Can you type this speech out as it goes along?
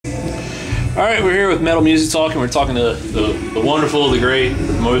All right, we're here with Metal Music Talk, and we're talking to the wonderful, the great,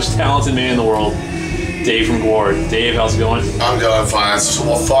 the most talented man in the world, Dave from GWAR. Dave, how's it going? I'm doing fine. It's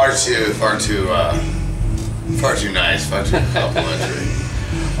far too nice, far too complimentary.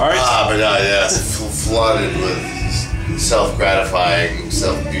 All right. But yes, flooded with self-gratifying,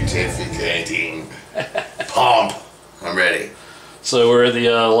 self-beautificating pomp. I'm ready. So we're at the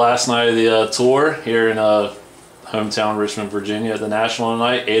last night of the tour here in hometown Richmond, Virginia, at the National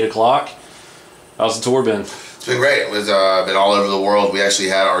tonight, 8 o'clock. How's the tour been? It's been great. It was been all over the world. We actually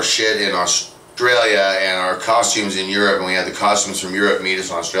had our shit in Australia and our costumes in Europe, and we had the costumes from Europe meet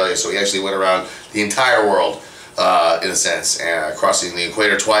us in Australia. So we actually went around the entire world, in a sense, crossing the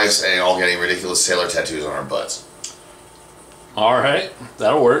equator twice, and all getting ridiculous sailor tattoos on our butts. All right,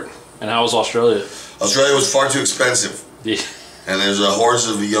 that'll work. And how was Australia? Australia was far too expensive. Yeah. And there's a hordes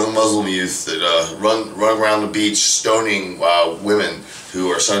of young Muslim youth that run around the beach stoning women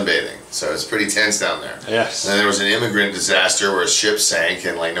who are sunbathing. So it's pretty tense down there. Yes. And then there was an immigrant disaster where a ship sank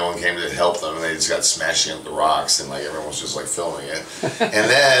and like no one came to help them, and they just got smashing up the rocks, and like everyone was just like filming it. And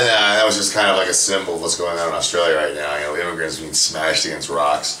then that was just kind of like a symbol of what's going on in Australia right now. You know, immigrants being smashed against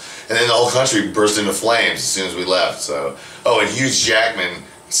rocks, and then the whole country burst into flames as soon as we left. So and Hugh Jackman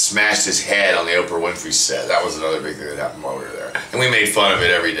smashed his head on the Oprah Winfrey set. That was another big thing that happened while we were there. And we made fun of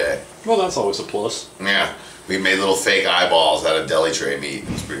it every day. Well, that's always a plus. Yeah. We made little fake eyeballs out of deli tray meat. It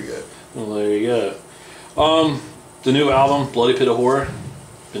was pretty good. Well, there you go. The new album, Bloody Pit of Horror,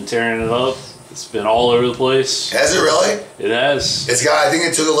 been tearing it up. It's been all over the place. Has it really? It has. I think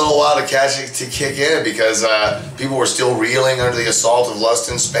it took a little while to kick in because people were still reeling under the assault of Lust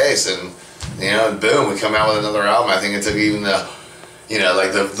in Space, and boom, we come out with another album. I think it took even the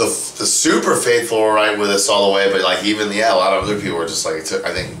the super faithful were right with us all the way, but like even a lot of other people were just like,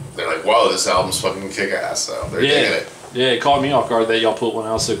 I think they're like, whoa, this album's fucking kick ass. So they're digging it. Yeah, it caught me off guard that y'all put one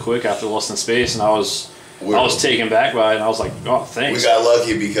out so quick after Lost in Space, and I was taken back by it, and I was like, oh, thanks. We got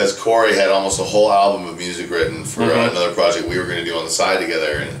lucky because Corey had almost a whole album of music written for another project we were going to do on the side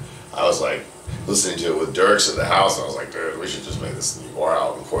together, and I was like listening to it with Dirks at the house, and I was like, dude, we should just make this new GWAR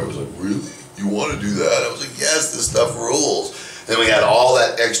album. And Corey was like, really? You want to do that? I was like, yes, this stuff rules. Then we had all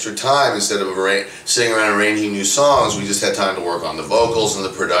that extra time. Instead of sitting around arranging new songs, we just had time to work on the vocals and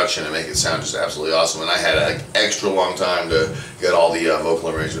the production and make it sound just absolutely awesome. And I had an extra long time to get all the vocal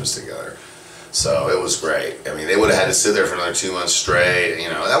arrangements together. So it was great. I mean, they would have had to sit there for another 2 months straight.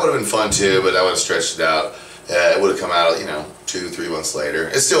 That would have been fun too, but that would have stretched it out. It would have come out, 2-3 months later.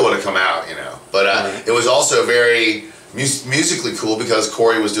 It still would have come out, But it was also very musically cool because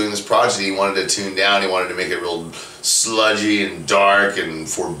Corey was doing this project. He wanted to tune down. He wanted to make it real sludgy and dark and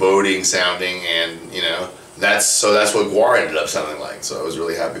foreboding sounding, and that's what GWAR ended up sounding like. So I was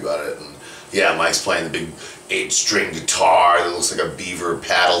really happy about it. And yeah, Mike's playing the big 8-string guitar that looks like a beaver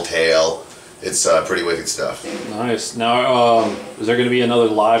paddle tail. It's pretty wicked stuff. Nice. Now, is there going to be another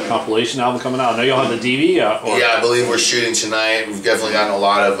live compilation album coming out? I know y'all have the DVD out. Yeah, I believe we're shooting tonight. We've definitely gotten a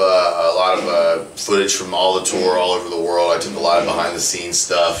lot of footage from all the tour all over the world. I took a lot of behind-the-scenes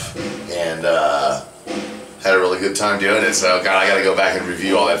stuff and had a really good time doing it. So, God, I got to go back and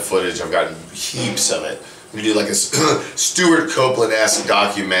review all that footage. I've gotten heaps of it. We do like a Stuart Copeland-esque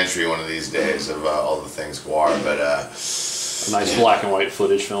documentary one of these days of all the things GWAR, but. A nice black and white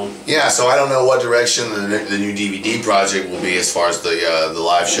footage film. Yeah, so I don't know what direction the new DVD project will be as far as the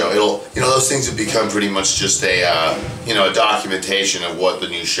live show. It'll those things have become pretty much just a a documentation of what the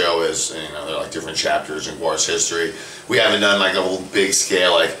new show is. They're like different chapters in GWAR's history. We haven't done like a whole big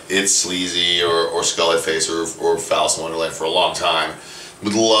scale like It's Sleazy or Skullhead Face or Phallus in Wonderland for a long time.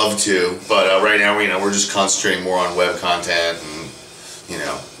 Would love to, but right now we're just concentrating more on web content, and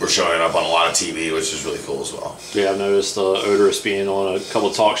we're showing it up on a lot of TV, which is really cool as well. Yeah, I've noticed Oderus being on a couple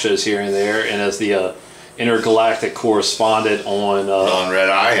of talk shows here and there, and as the intergalactic correspondent on Red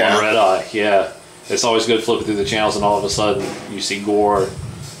Eye. Yeah. On Red Eye, yeah. It's always good flipping through the channels, and all of a sudden you see GWAR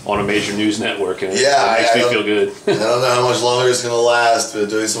on a major news network, and it makes me feel good. I don't know how much longer it's going to last, but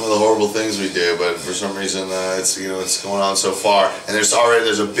doing some of the horrible things we do, but for some reason it's it's going on so far, and there's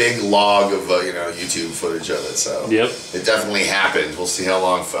a big log of YouTube footage of it, so yep, it definitely happened. We'll see how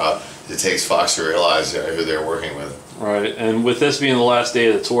long it takes Fox to realize who they're working with. Right, and with this being the last day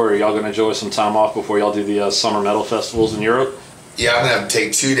of the tour, are y'all going to enjoy some time off before y'all do the summer metal festivals in Europe? Yeah, I'm going to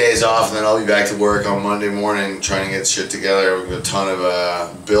take 2 days off, and then I'll be back to work on Monday morning trying to get shit together. We've got a ton of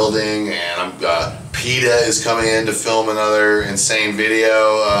building, and PETA is coming in to film another insane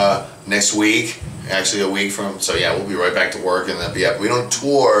video next week, actually a week from, so yeah, we'll be right back to work, and then we don't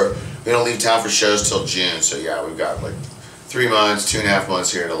tour, we don't leave town for shows till June, so yeah, we've got like 3 months, 2.5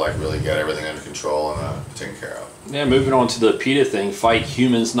 months here to like really get everything under control and taken care of. Yeah, moving on to the PETA thing, fight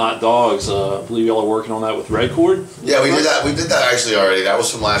humans, not dogs. I believe y'all are working on that with Red Cord. Yeah, we did that. We did that actually already. That was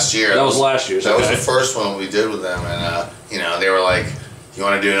from last year. That was last year's. That was the first one we did with them, and you know, they were like, "You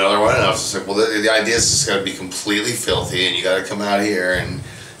want to do another one?" And I was just like, "Well, the idea is just got to be completely filthy, and you got to come out here and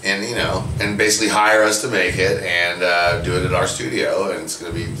you know, and basically hire us to make it and do it at our studio, and it's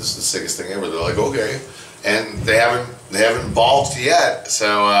gonna be just the sickest thing ever." They're like, "Okay," and they haven't balked yet,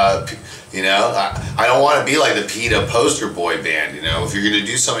 so. You know, I don't want to be like the PETA poster boy band. You know, if you're gonna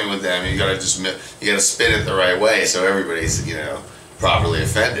do something with them, you gotta spin it the right way so everybody's, you know, properly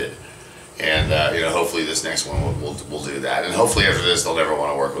offended. And you know, hopefully this next one we'll do that. And hopefully after this they'll never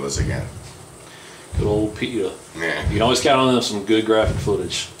want to work with us again. Good old PETA. Yeah. You can always count on them some good graphic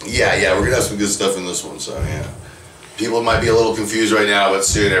footage. Yeah, we're gonna have some good stuff in this one. So yeah, people might be a little confused right now, but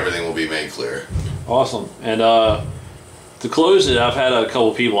soon everything will be made clear. Awesome. And to close it, I've had a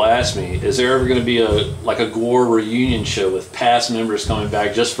couple people ask me, is there ever going to be a GWAR reunion show with past members coming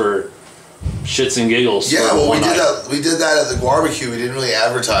back just for shits and giggles? Yeah, well, we did that at the barbecue. We didn't really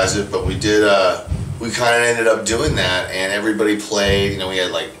advertise it, but we did. We kind of ended up doing that, and everybody played. You know, we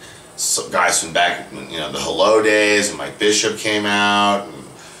had like some guys from back, you know, the Hello days, and Mike Bishop came out, and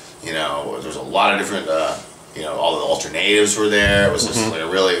you know, there's a lot of different. You know, all the alternatives were there. It was just like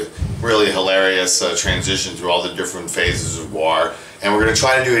a really hilarious transition through all the different phases of GWAR. And we're going to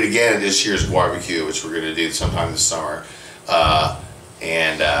try to do it again at this year's barbecue, which we're going to do sometime this summer.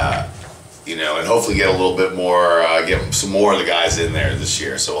 You know, and hopefully get a little bit more, get some more of the guys in there this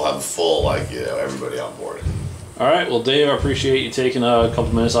year. So we'll have a full, like, you know, everybody on board. All right. Well, Dave, I appreciate you taking a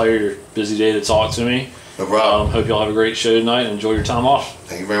couple minutes out of your busy day to talk to me. No problem. Hope y'all have a great show tonight and enjoy your time off.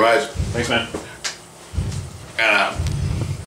 Thank you very much. Thanks, man.